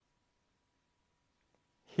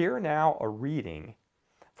Hear now a reading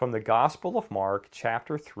from the Gospel of Mark,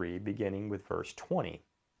 chapter 3, beginning with verse 20.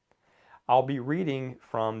 I'll be reading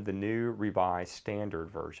from the New Revised Standard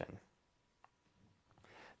Version.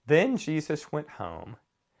 Then Jesus went home,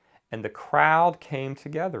 and the crowd came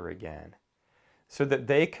together again, so that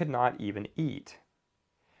they could not even eat.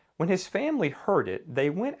 When his family heard it, they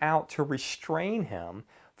went out to restrain him,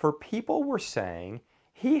 for people were saying,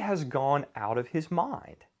 "He has gone out of his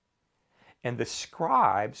mind." And the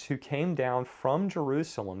scribes who came down from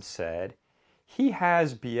Jerusalem said, "He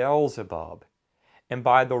has Beelzebub, and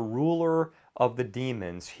by the ruler of the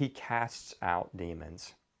demons he casts out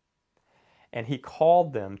demons." And he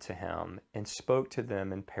called them to him and spoke to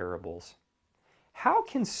them in parables. "How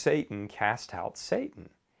can Satan cast out Satan?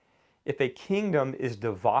 If a kingdom is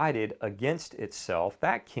divided against itself,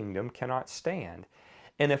 that kingdom cannot stand.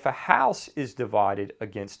 And if a house is divided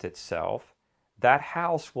against itself, that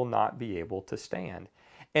house will not be able to stand.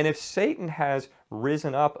 And if Satan has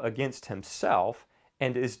risen up against himself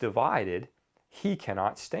and is divided, he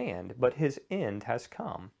cannot stand, but his end has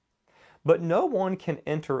come. But no one can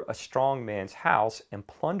enter a strong man's house and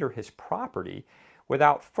plunder his property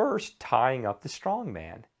without first tying up the strong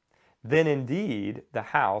man. Then indeed the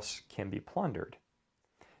house can be plundered."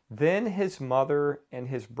 Then his mother and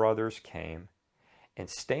his brothers came, and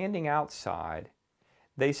standing outside,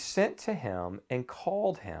 they sent to him and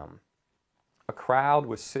called him. A crowd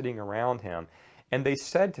was sitting around him, and they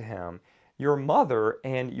said to him, "Your mother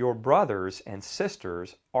and your brothers and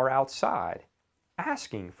sisters are outside,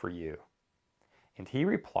 asking for you." And he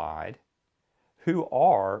replied, "Who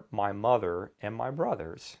are my mother and my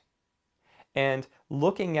brothers?" And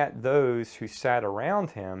looking at those who sat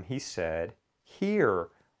around him, he said,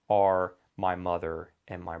 "Here are my mother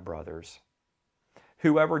and my brothers.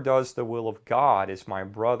 Whoever does the will of God is my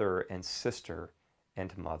brother and sister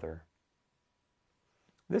and mother."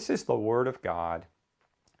 This is the word of God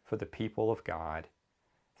for the people of God.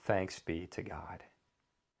 Thanks be to God.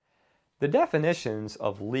 The definitions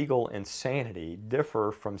of legal insanity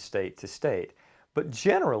differ from state to state, but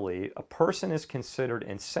generally a person is considered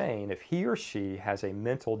insane if he or she has a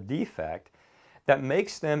mental defect that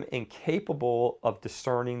makes them incapable of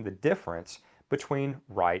discerning the difference between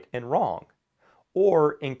right and wrong,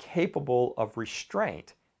 or incapable of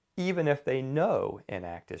restraint, even if they know an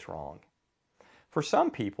act is wrong. For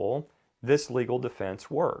some people, this legal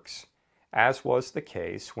defense works, as was the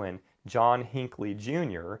case when John Hinckley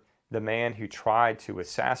Jr., the man who tried to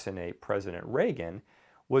assassinate President Reagan,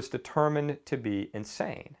 was determined to be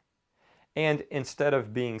insane, and instead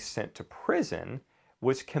of being sent to prison,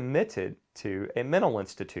 was committed to a mental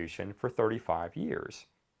institution for 35 years.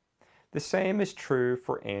 The same is true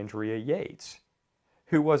for Andrea Yates,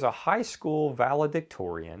 who was a high school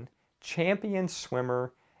valedictorian, champion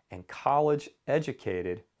swimmer, and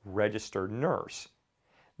college-educated registered nurse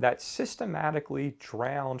that systematically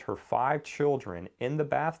drowned her 5 children in the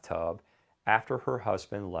bathtub after her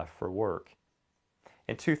husband left for work.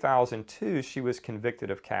 In 2002, she was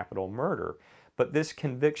convicted of capital murder, but this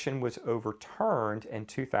conviction was overturned in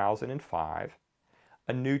 2005.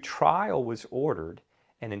 A new trial was ordered,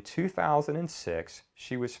 and in 2006,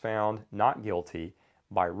 she was found not guilty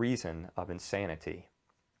by reason of insanity.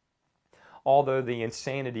 Although the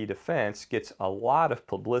insanity defense gets a lot of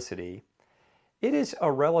publicity, it is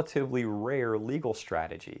a relatively rare legal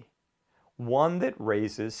strategy, one that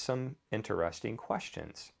raises some interesting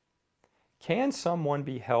questions. Can someone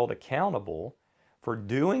be held accountable for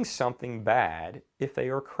doing something bad if they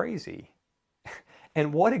are crazy?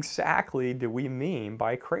 And what exactly do we mean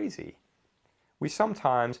by crazy? We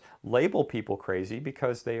sometimes label people crazy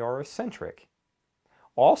because they are eccentric.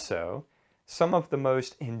 Also, some of the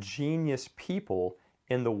most ingenious people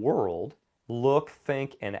in the world look,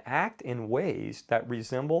 think, and act in ways that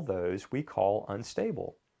resemble those we call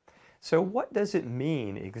unstable. So what does it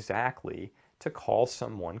mean exactly to call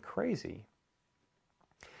someone crazy?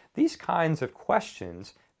 These kinds of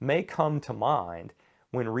questions may come to mind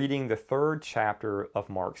when reading the 3rd chapter of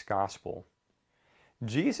Mark's Gospel.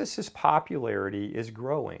 Jesus' popularity is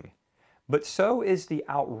growing, but so is the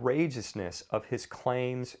outrageousness of his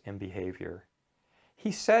claims and behavior.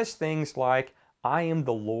 He says things like, "I am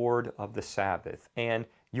the Lord of the Sabbath," and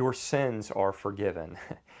 "your sins are forgiven."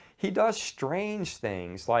 He does strange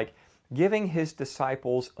things like giving his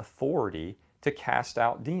disciples authority to cast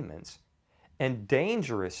out demons, and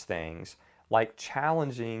dangerous things like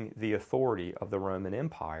challenging the authority of the Roman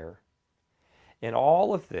Empire. In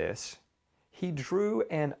all of this, he drew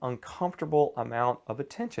an uncomfortable amount of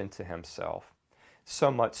attention to himself,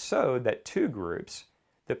 so much so that 2 groups,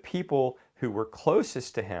 the people who were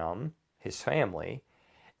closest to him, his family,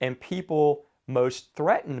 and people most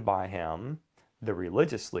threatened by him, the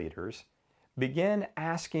religious leaders, begin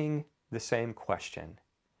asking the same question: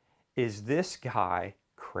 is this guy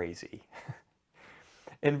crazy?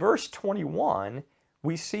 In verse 21,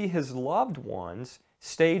 we see his loved ones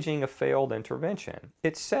staging a failed intervention.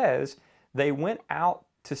 It says they went out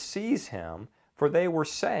to seize him, for they were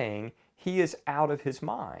saying he is out of his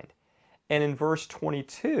mind. And in verse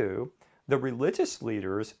 22, the religious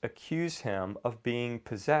leaders accuse him of being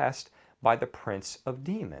possessed by the prince of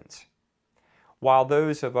demons. While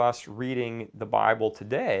those of us reading the Bible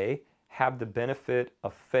today have the benefit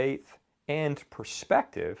of faith and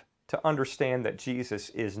perspective to understand that Jesus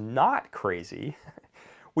is not crazy,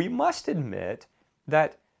 we must admit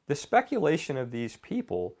that the speculation of these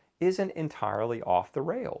people isn't entirely off the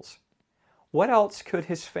rails. What else could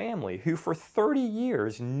his family, who for 30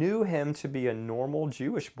 years knew him to be a normal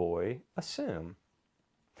Jewish boy, assume?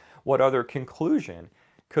 What other conclusion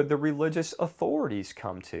could the religious authorities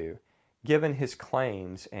come to, given his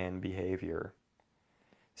claims and behavior?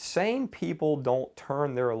 Sane people don't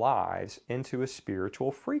turn their lives into a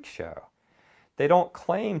spiritual freak show. They don't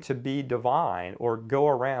claim to be divine or go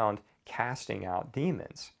around casting out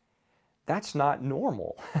demons. That's not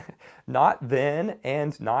normal, not then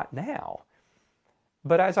and not now.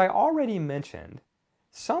 But as I already mentioned,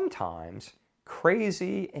 sometimes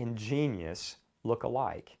crazy and genius look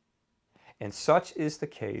alike. And such is the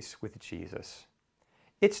case with Jesus.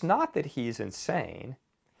 It's not that he's insane.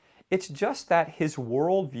 It's just that his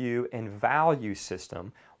worldview and value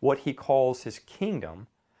system, what he calls his kingdom,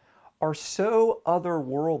 are so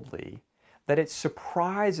otherworldly that it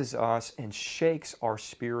surprises us and shakes our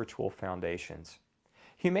spiritual foundations.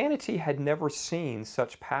 Humanity had never seen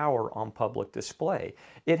such power on public display.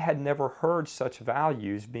 It had never heard such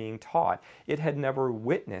values being taught. It had never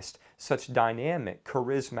witnessed such dynamic,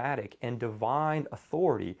 charismatic, and divine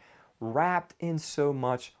authority wrapped in so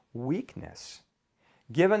much weakness.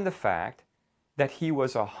 Given the fact that he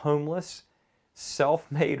was a homeless,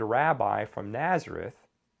 self-made rabbi from Nazareth,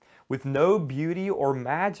 with no beauty or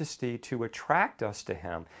majesty to attract us to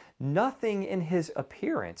him, nothing in his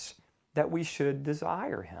appearance that we should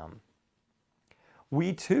desire him.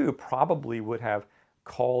 We too probably would have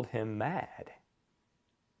called him mad.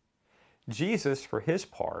 Jesus, for his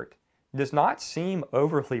part, does not seem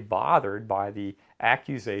overly bothered by the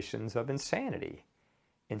accusations of insanity.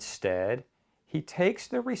 Instead, he takes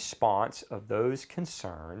the response of those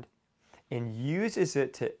concerned and uses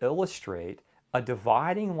it to illustrate a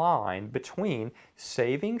dividing line between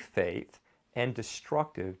saving faith and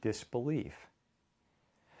destructive disbelief.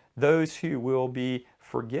 Those who will be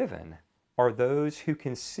forgiven are those who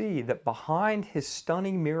can see that behind his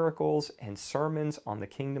stunning miracles and sermons on the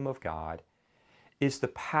kingdom of God is the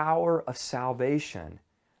power of salvation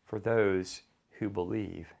for those who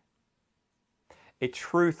believe. A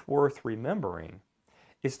truth worth remembering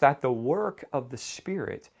is that the work of the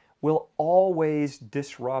Spirit will always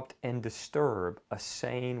disrupt and disturb a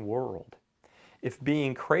sane world. If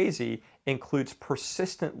being crazy includes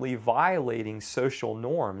persistently violating social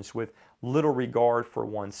norms with little regard for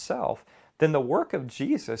oneself, then the work of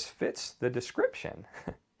Jesus fits the description.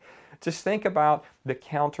 Just think about the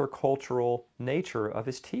countercultural nature of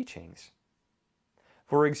his teachings.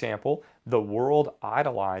 For example, the world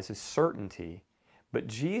idolizes certainty, but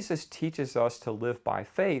Jesus teaches us to live by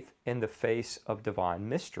faith in the face of divine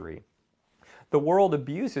mystery. The world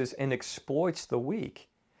abuses and exploits the weak,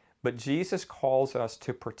 but Jesus calls us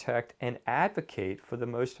to protect and advocate for the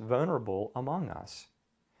most vulnerable among us.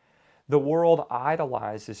 The world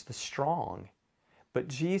idolizes the strong, but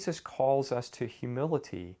Jesus calls us to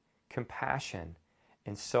humility, compassion,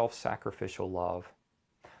 and self-sacrificial love.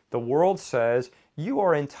 The world says you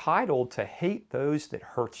are entitled to hate those that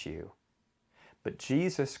hurt you, but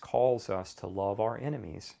Jesus calls us to love our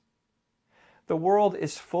enemies. The world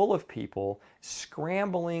is full of people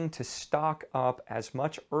scrambling to stock up as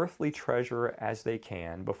much earthly treasure as they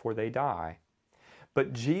can before they die.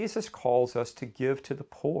 But Jesus calls us to give to the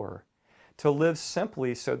poor, to live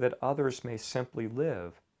simply so that others may simply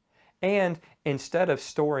live, and instead of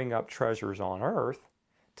storing up treasures on earth,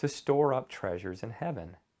 to store up treasures in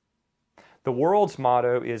heaven. The world's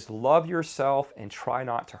motto is love yourself and try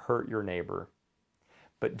not to hurt your neighbor.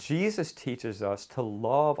 But Jesus teaches us to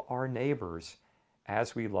love our neighbors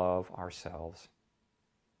as we love ourselves.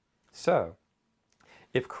 So,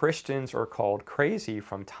 if Christians are called crazy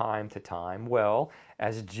from time to time, well,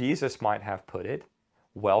 as Jesus might have put it,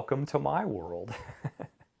 welcome to my world.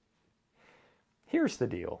 Here's the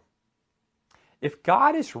deal. If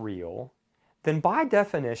God is real, then by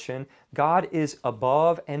definition, God is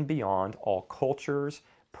above and beyond all cultures,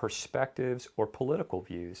 perspectives, or political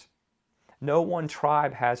views. No one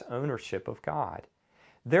tribe has ownership of God.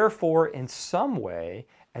 Therefore, in some way,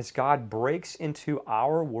 as God breaks into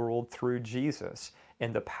our world through Jesus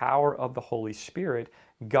and the power of the Holy Spirit,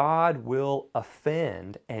 God will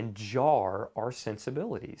offend and jar our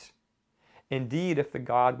sensibilities. Indeed, if the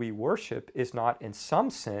God we worship is not in some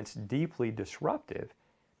sense deeply disruptive,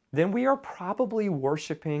 then we are probably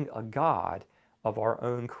worshiping a God of our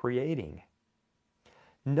own creating.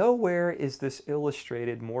 Nowhere is this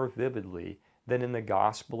illustrated more vividly than in the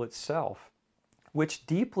gospel itself, which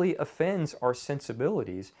deeply offends our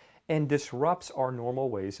sensibilities and disrupts our normal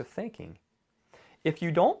ways of thinking. If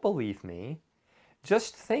you don't believe me,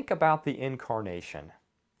 just think about the incarnation.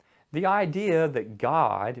 The idea that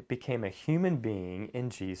God became a human being in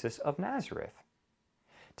Jesus of Nazareth.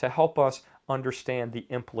 To help us understand the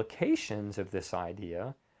implications of this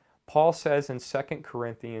idea, Paul says in 2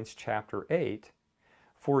 Corinthians chapter 8,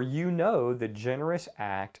 "For you know the generous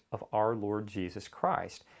act of our Lord Jesus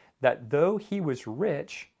Christ, that though he was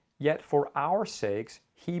rich, yet for our sakes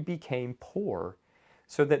he became poor,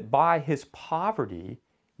 so that by his poverty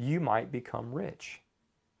you might become rich."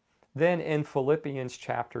 Then in Philippians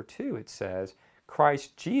chapter 2 it says,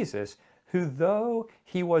 "Christ Jesus, who though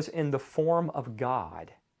he was in the form of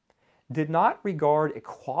God, did not regard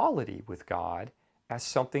equality with God as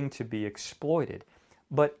something to be exploited,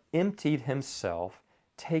 but emptied himself,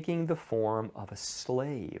 taking the form of a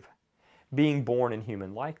slave, being born in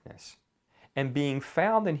human likeness. And being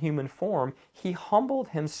found in human form, he humbled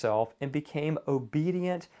himself and became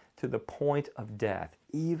obedient to the point of death,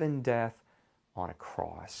 even death on a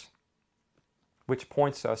cross." Which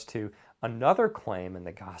points us to another claim in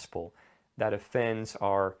the gospel that offends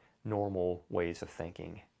our normal ways of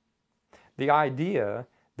thinking. The idea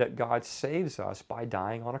that God saves us by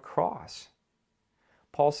dying on a cross.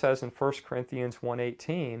 Paul says in 1 Corinthians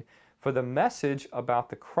 1:18, "For the message about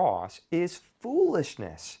the cross is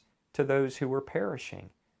foolishness to those who are perishing,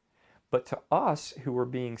 but to us who are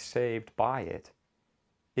being saved by it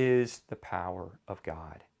is the power of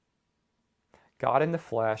God." God in the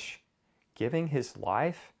flesh giving his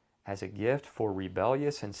life as a gift for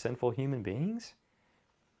rebellious and sinful human beings?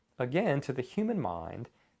 Again, to the human mind,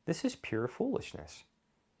 this is pure foolishness.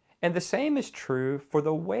 And the same is true for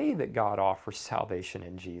the way that God offers salvation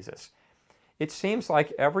in Jesus. It seems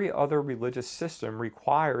like every other religious system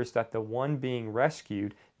requires that the one being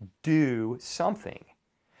rescued do something.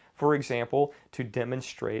 For example, to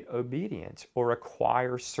demonstrate obedience or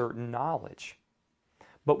acquire certain knowledge.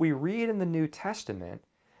 But we read in the New Testament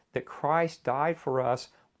that Christ died for us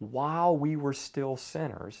while we were still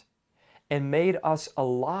sinners and made us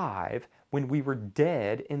alive when we were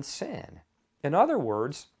dead in sin. In other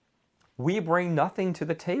words, we bring nothing to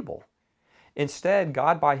the table. Instead,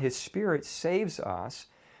 God by his Spirit saves us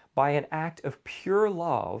by an act of pure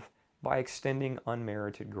love by extending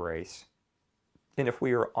unmerited grace. And if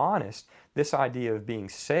we are honest, this idea of being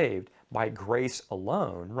saved by grace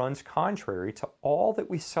alone runs contrary to all that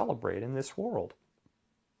we celebrate in this world.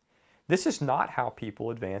 This is not how people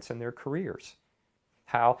advance in their careers,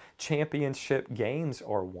 how championship games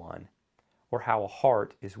are won, or how a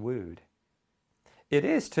heart is wooed. It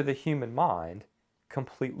is, to the human mind,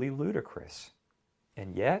 completely ludicrous,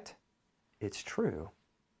 and yet it's true.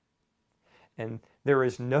 And there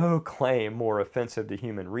is no claim more offensive to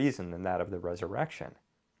human reason than that of the resurrection.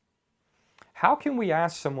 How can we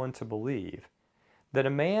ask someone to believe that a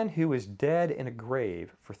man who was dead in a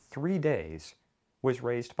grave for 3 days was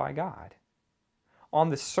raised by God? On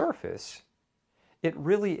the surface, it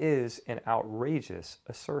really is an outrageous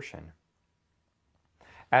assertion.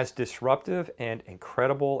 As disruptive and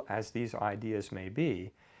incredible as these ideas may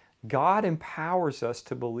be, God empowers us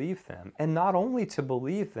to believe them, and not only to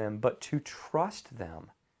believe them, but to trust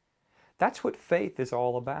them. That's what faith is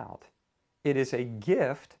all about. It is a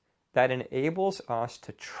gift that enables us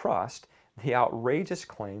to trust the outrageous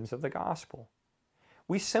claims of the gospel.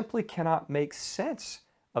 We simply cannot make sense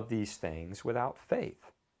of these things without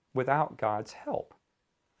faith, without God's help.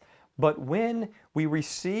 But when we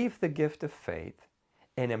receive the gift of faith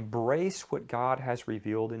and embrace what God has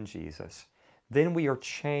revealed in Jesus, then we are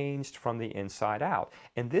changed from the inside out.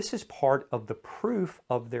 And this is part of the proof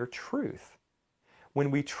of their truth. When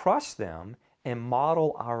we trust them and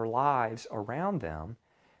model our lives around them,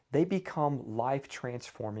 they become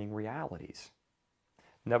life-transforming realities.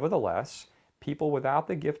 Nevertheless, people without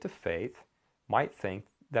the gift of faith might think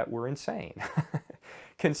that we're insane.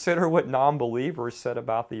 Consider what non-believers said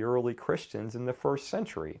about the early Christians in the first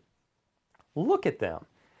century. Look at them.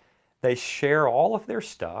 They share all of their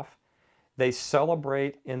stuff. They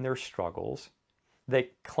celebrate in their struggles. They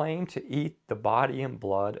claim to eat the body and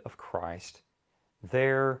blood of Christ.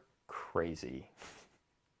 They're crazy.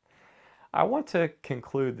 I want to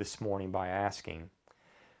conclude this morning by asking,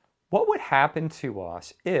 what would happen to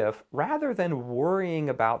us if, rather than worrying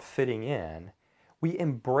about fitting in, we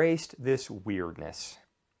embraced this weirdness?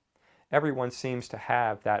 Everyone seems to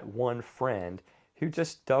have that one friend who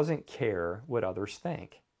just doesn't care what others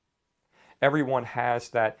think. Everyone has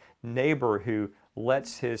that neighbor who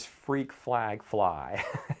lets his freak flag fly.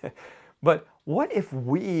 But what if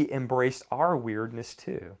we embraced our weirdness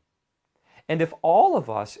too? And if all of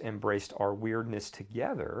us embraced our weirdness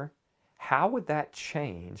together, how would that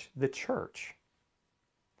change the church?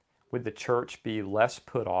 Would the church be less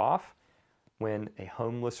put off when a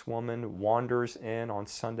homeless woman wanders in on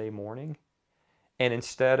Sunday morning? And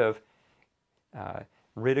instead of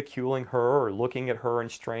ridiculing her or looking at her in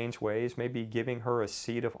strange ways, maybe giving her a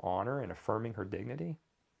seat of honor and affirming her dignity?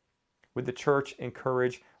 Would the church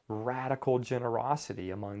encourage radical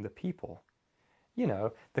generosity among the people? You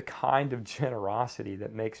know, the kind of generosity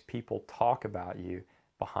that makes people talk about you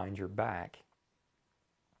behind your back.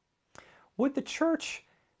 Would the church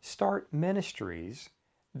start ministries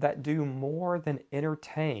that do more than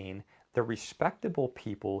entertain the respectable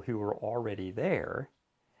people who are already there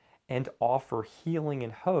and offer healing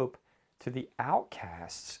and hope to the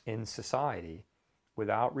outcasts in society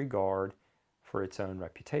without regard for its own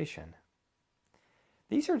reputation?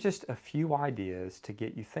 These are just a few ideas to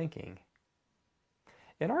get you thinking.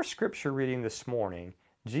 In our scripture reading this morning,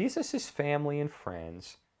 Jesus' family and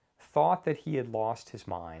friends thought that he had lost his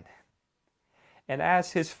mind. And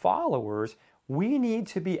as his followers, we need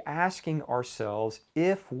to be asking ourselves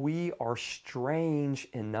if we are strange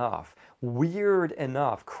enough, weird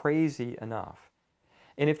enough, crazy enough.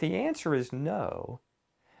 And if the answer is no,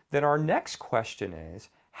 then our next question is,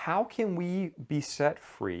 how can we be set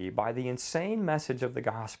free by the insane message of the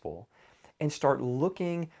gospel and start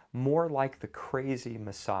looking more like the crazy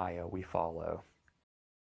Messiah we follow?